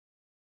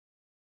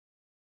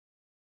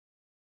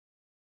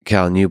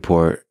Cal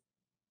Newport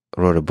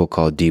wrote a book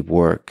called Deep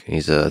Work.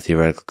 He's a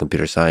theoretical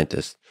computer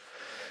scientist.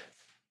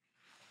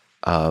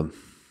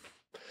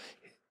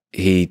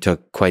 He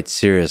took quite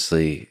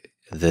seriously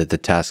the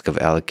task of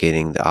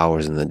allocating the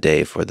hours in the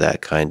day for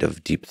that kind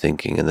of deep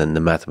thinking. And then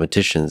the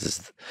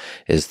mathematicians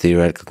is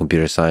theoretical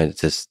computer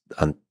scientists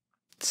on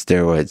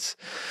steroids.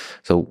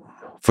 So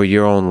for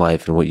your own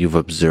life and what you've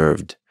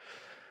observed,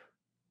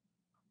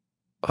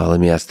 let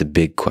me ask the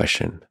big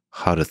question: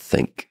 how to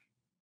think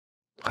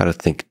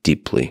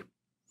deeply,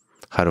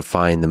 how to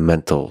find the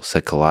mental,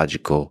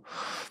 psychological,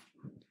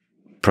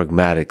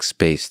 pragmatic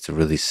space to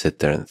really sit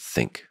there and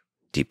think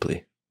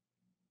deeply.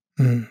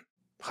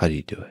 How do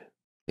you do it?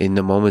 In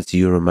the moments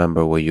you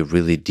remember where you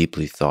really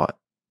deeply thought,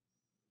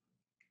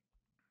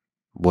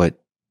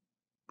 what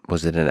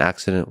was it? An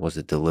accident? Was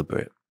it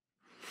deliberate?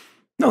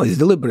 No, it's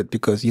deliberate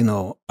because,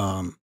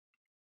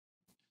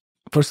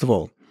 first of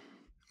all,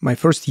 my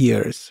first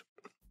years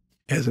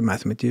as a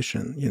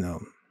mathematician,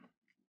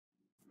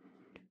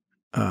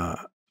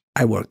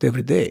 I worked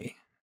every day,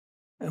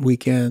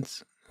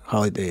 weekends,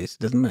 holidays,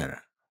 doesn't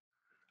matter.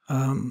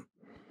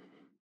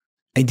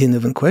 I didn't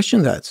even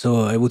question that. So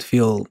I would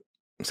feel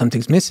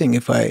something's missing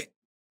if I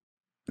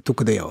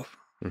took a day off.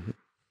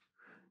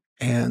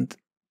 And,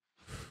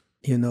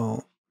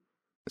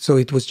 so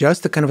it was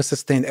just a kind of a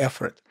sustained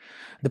effort.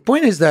 The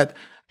point is that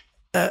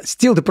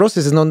still the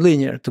process is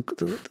non-linear,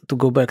 to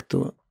go back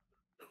to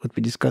what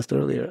we discussed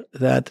earlier,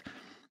 that,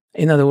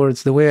 in other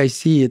words, the way I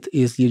see it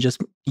is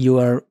you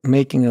are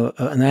making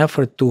an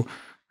effort to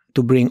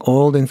bring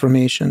all the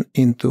information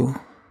into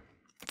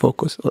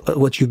focus,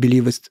 what you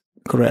believe is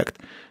correct.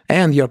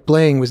 And you're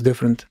playing with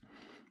different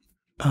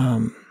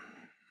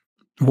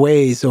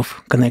ways of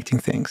connecting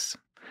things.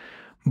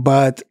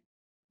 But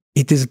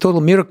it is a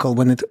total miracle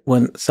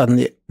when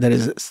suddenly there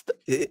is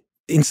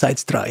insight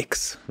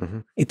strikes.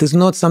 It is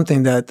not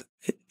something that,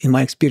 in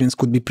my experience,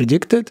 could be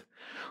predicted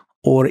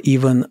or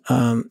even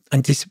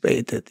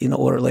anticipated,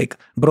 or like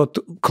brought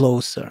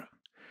closer.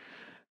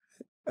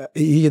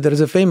 There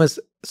is a famous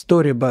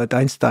story about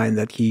Einstein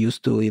that he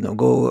used to,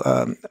 go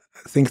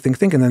think,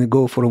 and then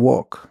go for a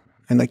walk,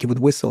 and like he would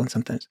whistle and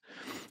sometimes.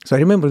 So I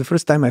remember the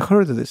first time I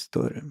heard this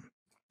story,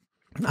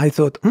 I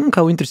thought,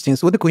 how interesting!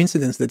 So what a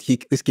coincidence that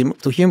this came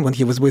to him when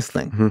he was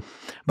whistling.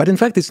 But in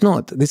fact, it's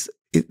not. This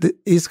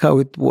is how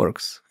it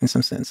works in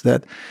some sense,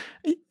 that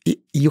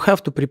you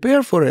have to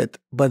prepare for it,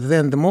 but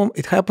then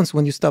it happens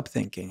when you stop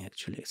thinking,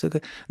 actually. So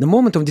the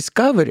moment of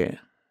discovery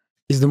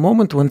is the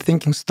moment when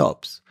thinking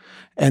stops,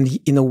 and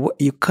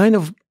you kind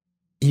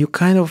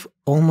of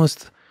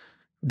almost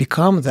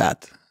become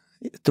that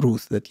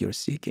truth that you're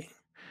seeking.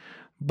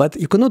 But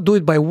you cannot do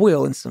it by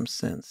will in some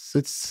sense.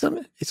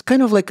 It's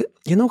kind of like,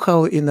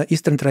 how in the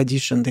Eastern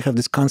tradition they have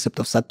this concept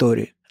of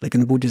satori, like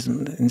in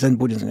Buddhism, in Zen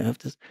Buddhism, they have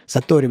this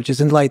satori, which is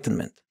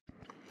enlightenment.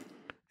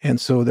 And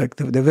so like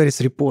the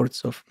various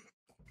reports of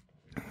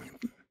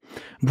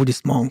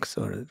Buddhist monks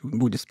or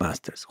Buddhist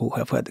masters who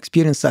have had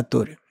experienced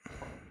satori.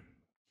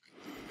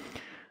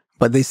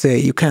 But they say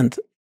you can't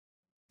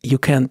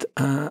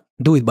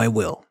do it by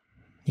will.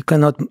 You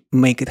cannot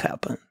make it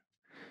happen.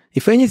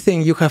 If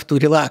anything, you have to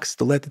relax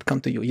to let it come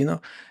to you,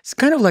 It's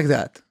kind of like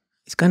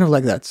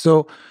that.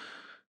 So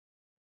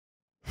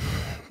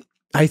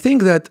I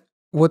think that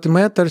what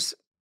matters,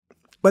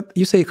 but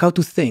you say how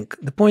to think.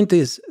 The point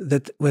is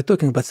that we're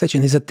talking about such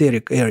an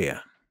esoteric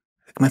area.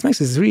 Like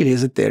mathematics is really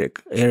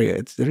esoteric area.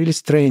 It's a really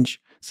strange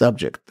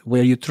subject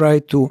where you try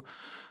to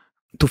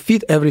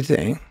fit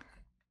everything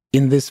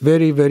in this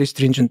very, very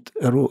stringent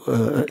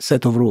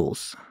set of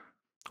rules.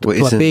 To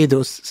obey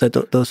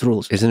those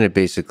rules. Isn't it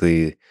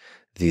basically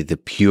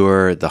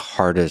the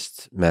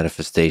hardest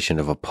manifestation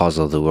of a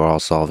puzzle that we're all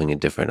solving in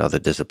different other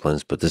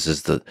disciplines, but this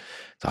is the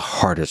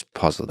hardest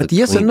puzzle? But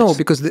yes and no,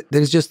 because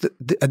there is just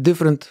a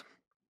different,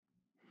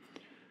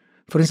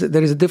 for instance,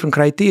 there is a different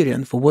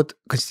criterion for what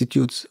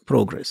constitutes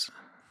progress.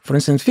 For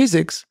instance,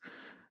 physics,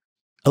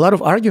 a lot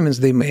of arguments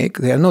they make,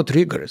 they are not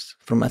rigorous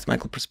from a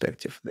mathematical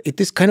perspective. It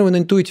is kind of an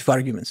intuitive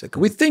argument. Like,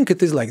 we think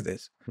it is like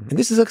this, and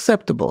this is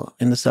acceptable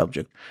in the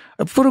subject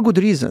for a good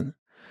reason.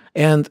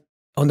 And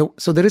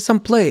so there is some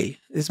play.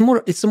 It's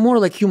more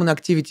like human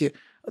activity,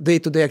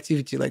 day-to-day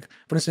activity. Like,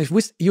 for instance,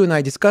 if you and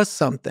I discuss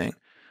something,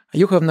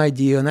 you have an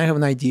idea and I have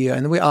an idea,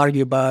 and we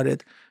argue about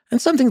it,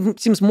 and something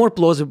seems more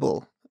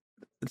plausible,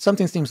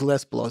 something seems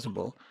less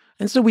plausible.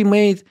 And so we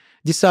may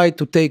decide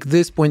to take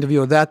this point of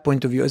view or that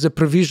point of view as a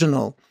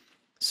provisional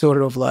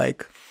sort of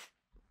like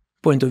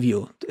point of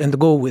view and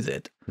go with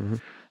it.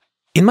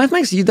 In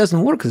mathematics, it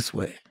doesn't work this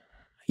way.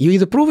 You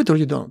either prove it or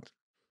you don't.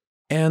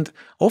 And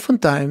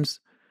oftentimes,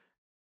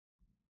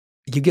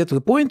 you get to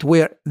the point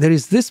where there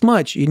is this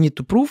much you need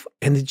to prove,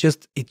 and it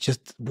just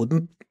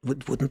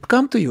wouldn't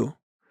come to you,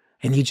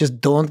 and you just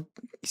don't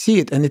see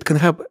it, and it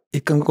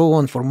can go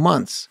on for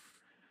months.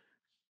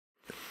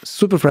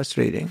 Super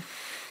frustrating.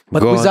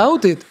 But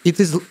without it, it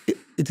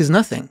is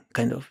nothing,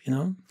 kind of,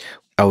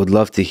 I would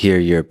love to hear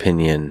your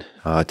opinion,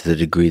 to the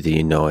degree that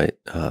you know it,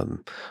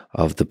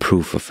 of the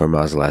proof of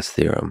Fermat's last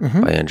theorem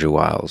by Andrew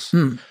Wiles,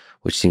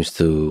 which seems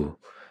to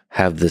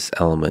have this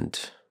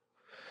element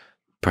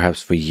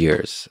perhaps for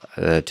years,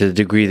 to the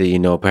degree that you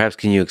know. Perhaps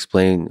can you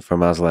explain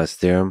Fermat's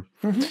theorem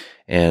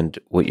and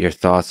what your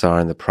thoughts are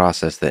on the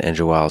process that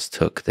Andrew Wiles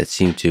took that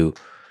seemed to,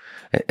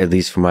 at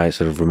least from my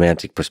sort of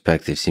romantic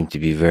perspective, seemed to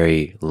be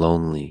very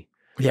lonely.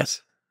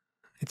 Yes,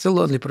 it's a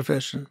lonely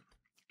profession.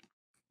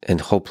 And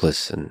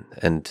hopeless and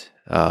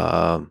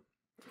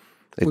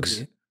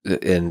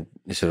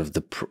sort of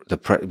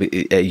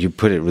you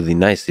put it really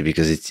nicely,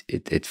 because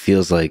it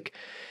feels like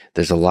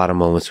there's a lot of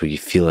moments where you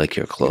feel like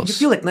you're close. You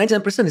feel like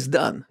 99% is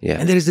done. Yeah.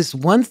 And there is this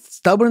one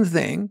stubborn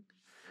thing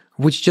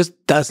which just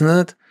does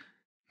not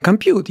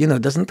compute,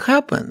 doesn't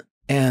happen.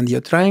 And you're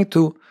trying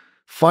to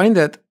find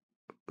that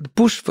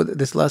push for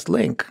this last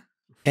link.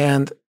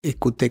 And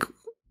it could take,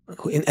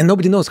 and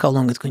nobody knows how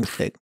long it's going to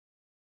take.